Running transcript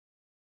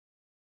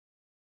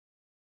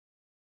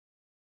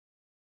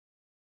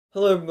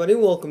Hello everybody,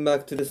 welcome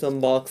back to this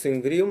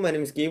unboxing video. My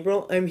name is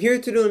Gabriel. I'm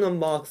here to do an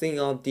unboxing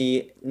of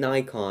the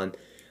Nikon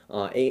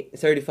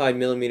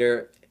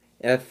 35mm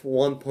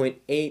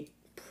f1.8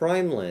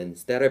 prime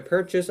lens that I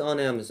purchased on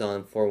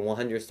Amazon for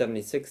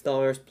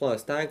 $176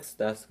 plus tax.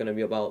 That's going to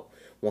be about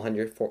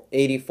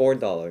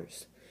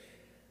 $184.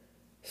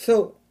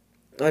 So,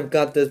 I've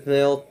got this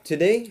mail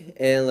today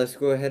and let's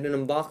go ahead and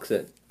unbox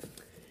it.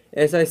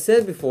 As I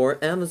said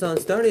before, Amazon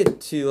started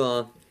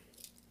to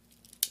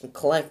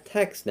collect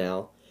text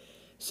now.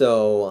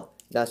 So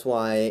that's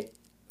why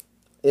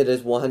it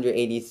is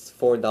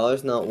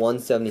 $184, not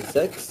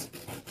 $176.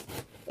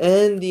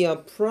 And the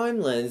prime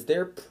lens,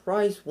 their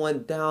price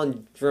went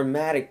down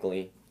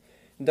dramatically.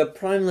 The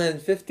prime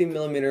lens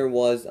 50mm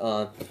was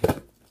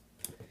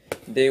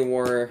they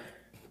were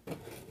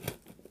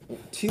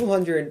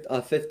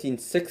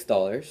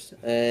 $256,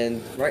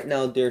 and right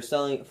now they're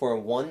selling it for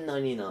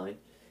 $199.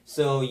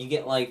 So you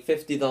get like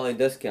 $50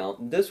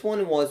 discount. This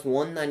one was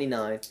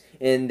 $199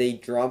 and they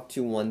dropped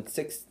to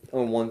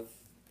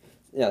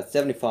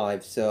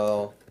 75,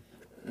 so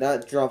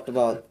that dropped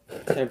about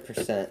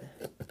 10%.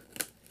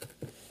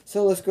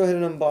 So let's go ahead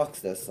and unbox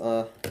this.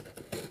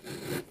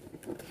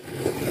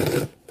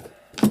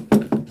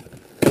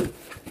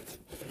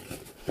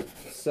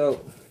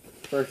 So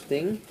first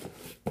thing,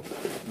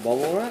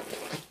 bubble wrap.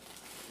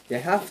 You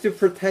have to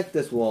protect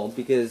this wall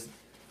because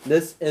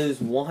this is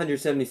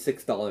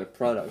 $176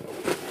 product.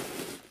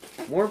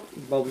 More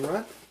bubble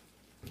wrap,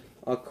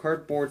 a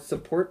cardboard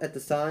support at the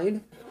side,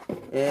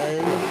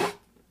 and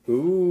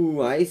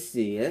ooh, I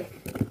see it.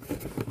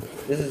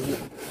 This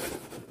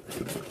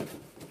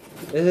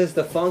is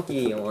the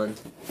funky one.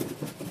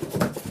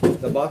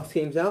 The box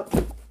came out,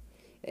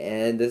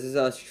 and this is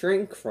a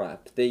shrink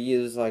wrap. They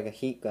use like a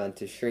heat gun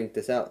to shrink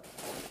this out.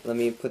 Let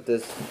me put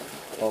this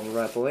bubble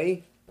wrap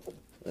away.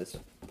 Let's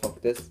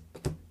poke this.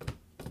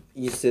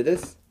 You see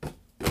this?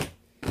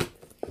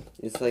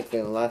 It's like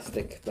an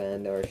elastic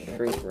band or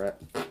shrink wrap.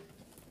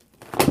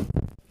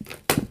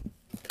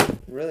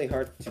 Really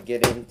hard to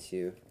get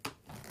into,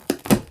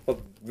 but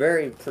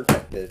very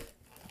protective.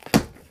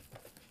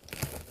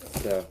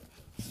 So,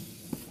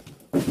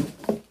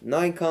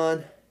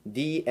 Nikon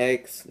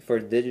DX for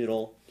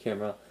digital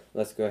camera.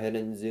 Let's go ahead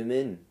and zoom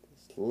in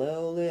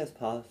slowly as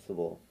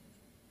possible.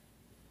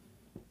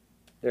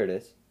 There it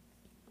is.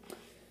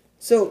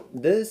 So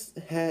this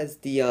has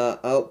the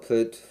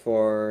output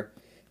for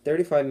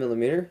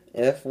 35mm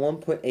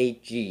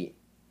f1.8G.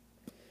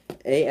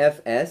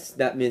 AFS,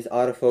 that means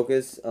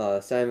autofocus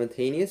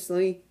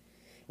simultaneously.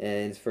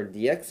 And for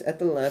DX at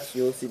the left,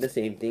 you'll see the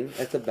same thing.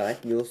 At the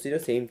back, you'll see the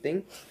same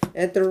thing.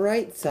 At the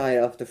right side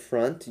of the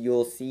front,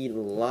 you'll see a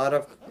lot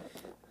of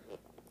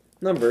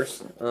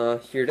numbers.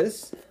 Here it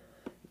is.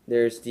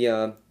 There's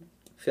the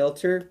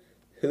filter,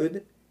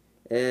 hood,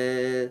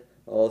 and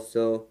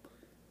also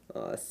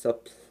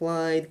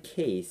supplied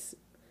case.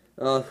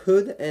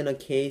 Hood and a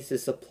case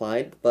is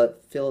supplied,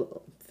 but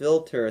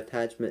filter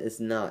attachment is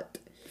not.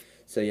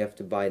 So you have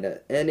to buy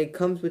that. And it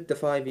comes with the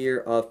 5-year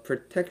of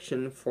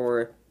protection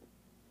for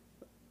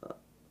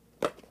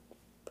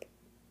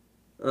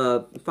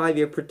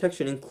 5-year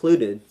protection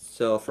included,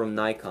 so from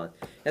Nikon.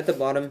 At the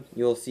bottom,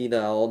 you'll see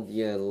the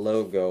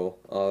logo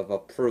of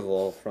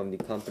approval from the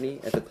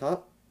company. At the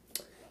top,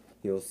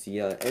 you'll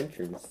see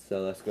entrance.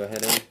 So let's go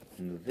ahead and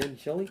move in,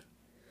 shall we?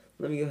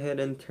 Let me go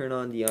ahead and turn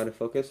on the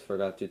autofocus.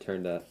 Forgot to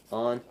turn that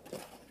on.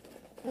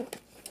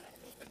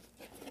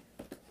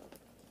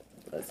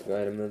 Let's go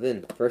ahead and move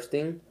in. First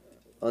thing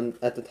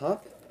at the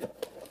top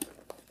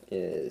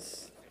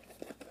is,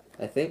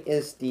 I think,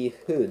 is the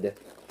hood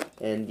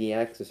and the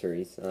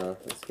accessories.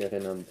 Let's get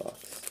an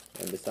unbox.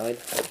 And beside,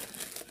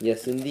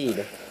 yes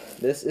indeed,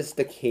 this is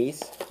the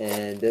case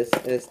and this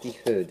is the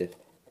hood.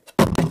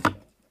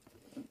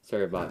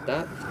 Sorry about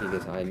that,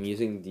 because I'm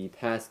using the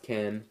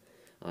Tascam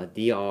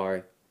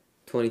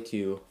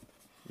DR22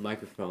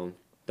 microphone,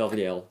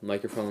 WL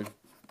microphone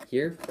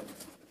here.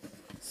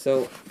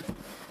 So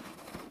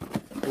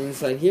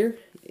inside here,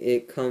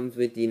 it comes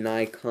with the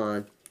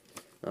Nikon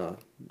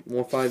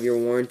 5-year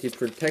warranty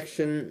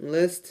protection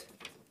list.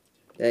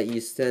 That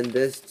you send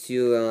this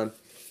to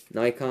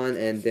Nikon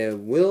and they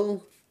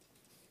will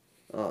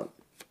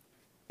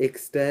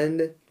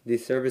extend the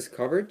service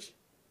coverage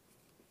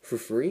for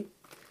free.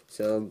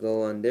 So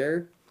go on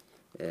there,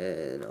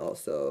 and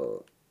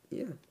also,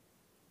 yeah,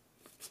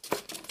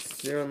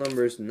 serial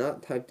number is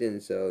not typed in,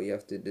 so you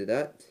have to do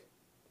that.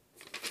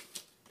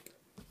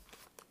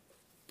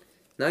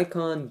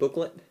 Nikon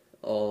booklet,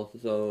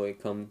 also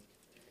it comes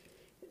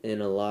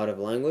in a lot of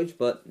language,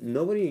 but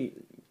nobody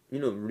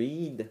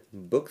read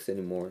books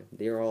anymore.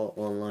 They're all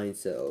online,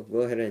 so go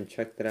ahead and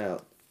check that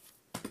out.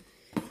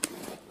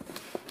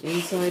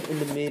 Inside in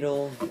the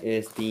middle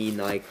is the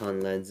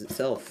Nikon lens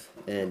itself,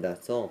 and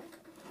that's all.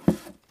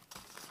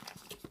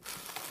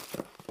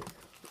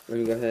 Let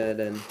me go ahead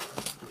and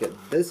get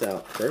this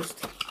out first.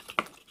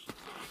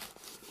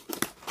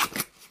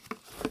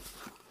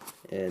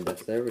 And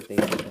that's everything.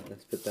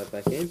 Let's put that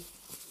back in.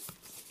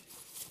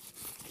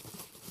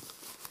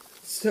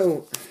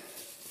 So,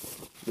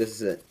 this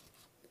is it.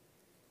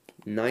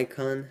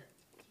 Nikon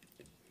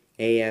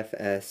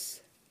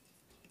AFS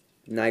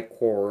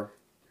NIKKOR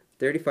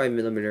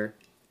 35mm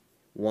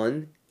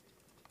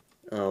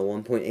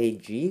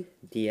 1.8G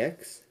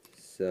DX.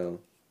 So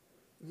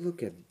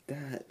look at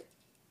that.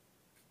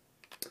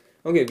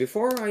 Okay,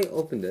 before I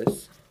open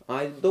this,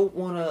 I don't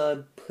want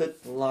to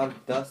put a lot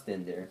of dust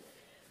in there.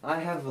 I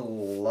have a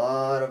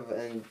lot of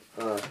I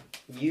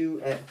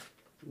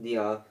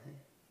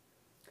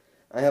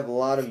have a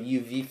lot of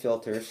UV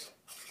filters.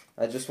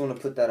 I just want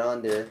to put that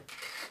on there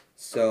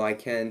so I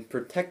can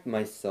protect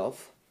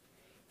myself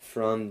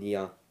from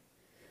the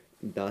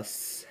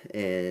dust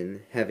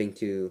and having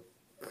to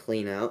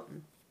clean out.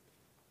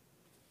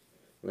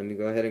 Let me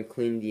go ahead and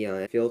clean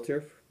the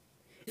filter.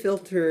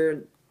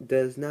 Filter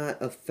does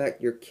not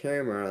affect your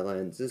camera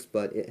lenses,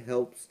 but it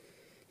helps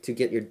to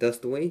get your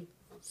dust away.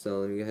 So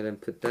let me go ahead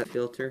and put that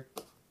filter.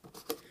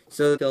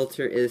 So the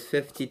filter is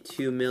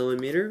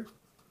 52mm.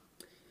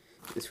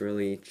 It's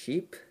really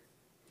cheap.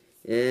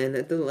 And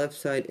at the left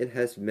side it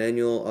has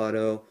manual,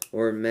 auto,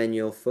 or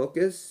manual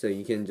focus. So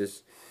you can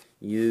just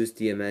use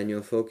the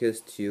manual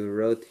focus to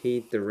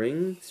rotate the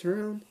rings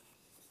around.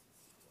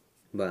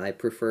 But I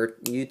prefer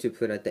you to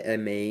put at the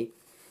MA,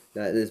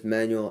 that is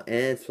manual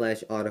and /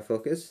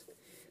 autofocus.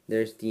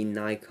 There's the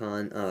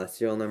Nikon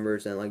serial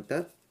numbers and like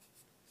that.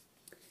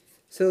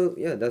 So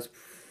yeah, that's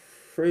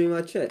pretty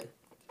much it.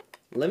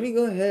 Let me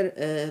go ahead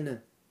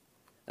and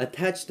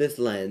attach this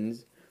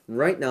lens.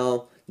 Right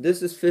now,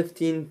 this is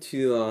 15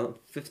 to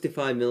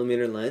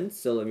 55mm lens.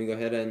 So let me go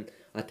ahead and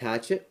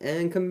attach it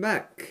and come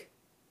back.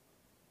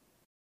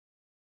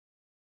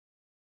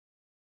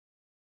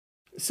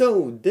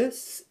 So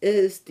this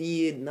is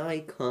the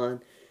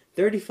Nikon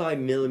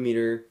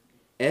 35mm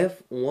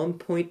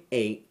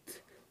f1.8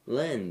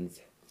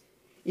 lens.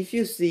 If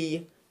you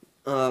see,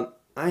 I've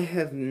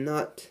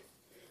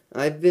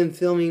been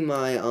filming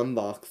my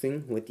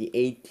unboxing with the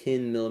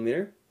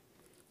 18mm,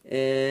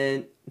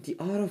 and the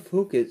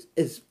autofocus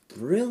is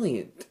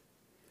brilliant.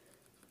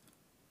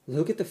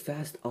 Look at the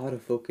fast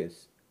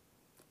autofocus.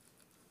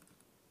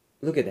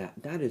 Look at that.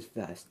 That is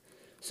fast.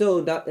 So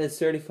that is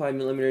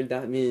 35mm.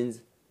 That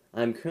means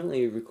I'm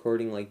currently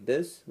recording like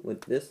this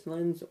with this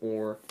lens,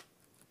 or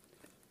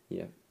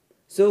yeah.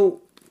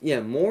 So yeah,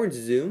 more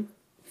zoom,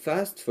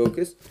 fast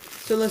focus.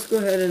 So let's go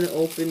ahead and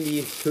open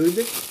the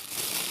hood.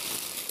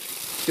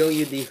 Show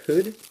you the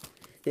hood.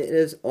 It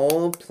is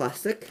all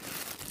plastic.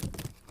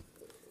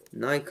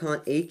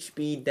 Nikon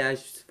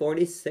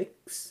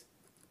HB-46.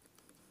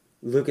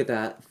 Look at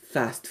that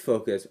fast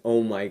focus.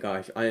 Oh my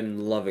gosh, I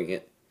am loving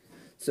it.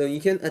 So you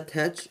can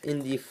attach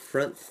in the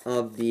front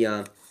of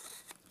the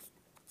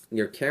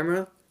your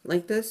camera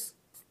like this,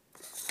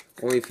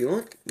 or if you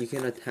want, you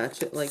can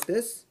attach it like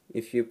this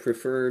if you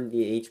prefer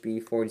the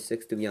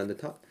HB-46 to be on the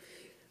top.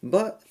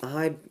 But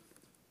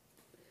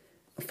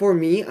for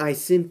me, I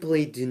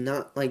simply do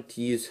not like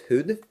to use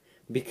hood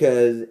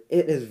because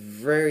it is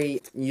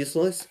very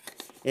useless.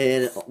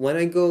 And when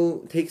I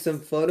go take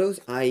some photos,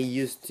 I'm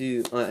used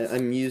to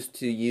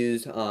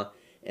use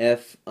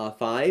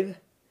f5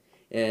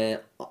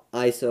 and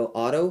ISO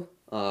auto,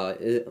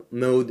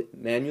 mode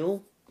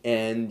manual,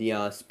 and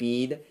the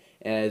speed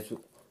as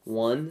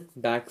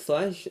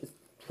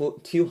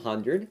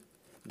 1/200.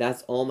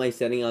 That's all my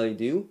setting I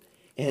do,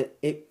 and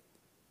it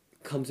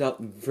comes out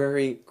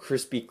very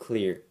crispy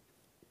clear.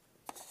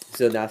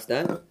 So that's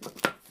that.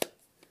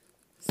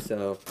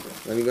 So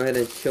let me go ahead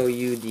and show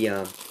you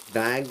the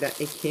bag that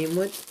it came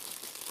with.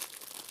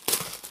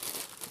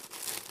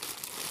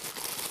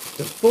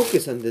 The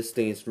focus on this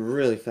thing is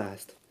really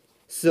fast.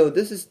 So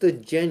this is the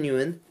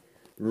genuine,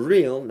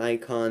 real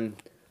Nikon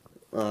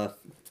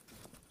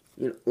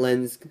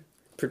lens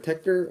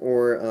protector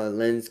or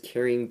lens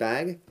carrying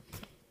bag,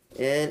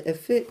 and it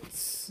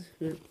fits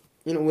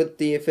with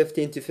the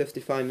 15 to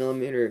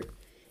 55mm,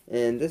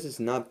 and this is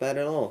not bad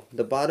at all.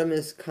 The bottom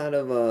is kind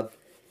of a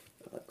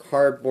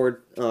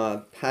cardboard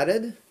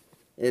padded,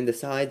 and the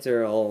sides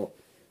are all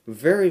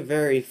very,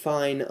 very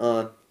fine.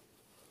 I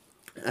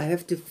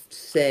have to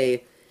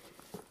say,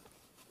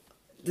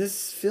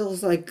 this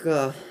feels like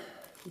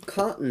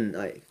cotton,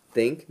 I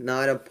think,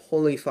 not a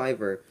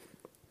polyfiber.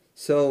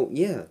 So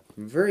yeah,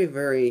 very,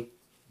 very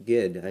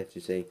good, I have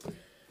to say.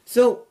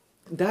 So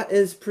that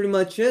is pretty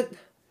much it.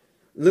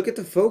 Look at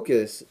the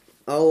focus.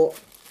 Let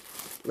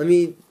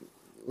me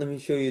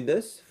show you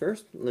this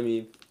first. Let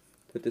me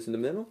put this in the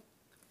middle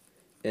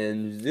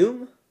and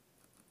zoom.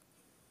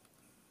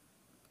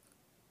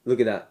 Look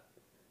at that.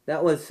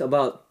 That was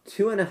about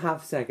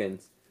 2.5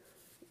 seconds.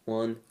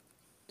 1,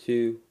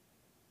 2.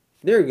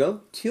 There you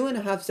go.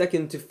 2.5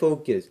 seconds to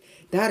focus.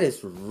 That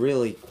is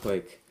really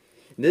quick.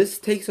 This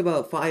takes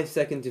about 5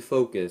 seconds to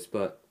focus,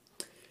 but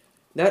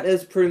that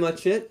is pretty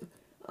much it.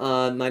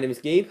 My name is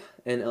Gabe,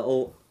 and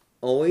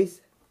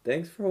always,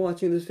 thanks for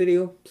watching this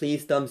video.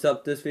 Please thumbs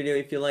up this video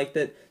if you liked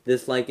it.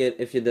 Dislike it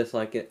if you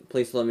dislike it.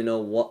 Please let me know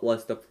what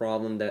was the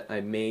problem that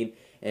I made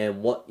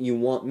and what you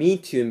want me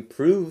to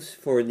improve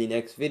for the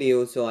next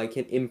video so I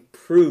can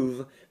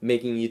improve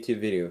making YouTube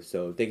videos.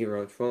 So thank you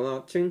very much for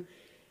watching.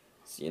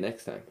 See you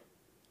next time.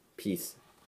 Peace.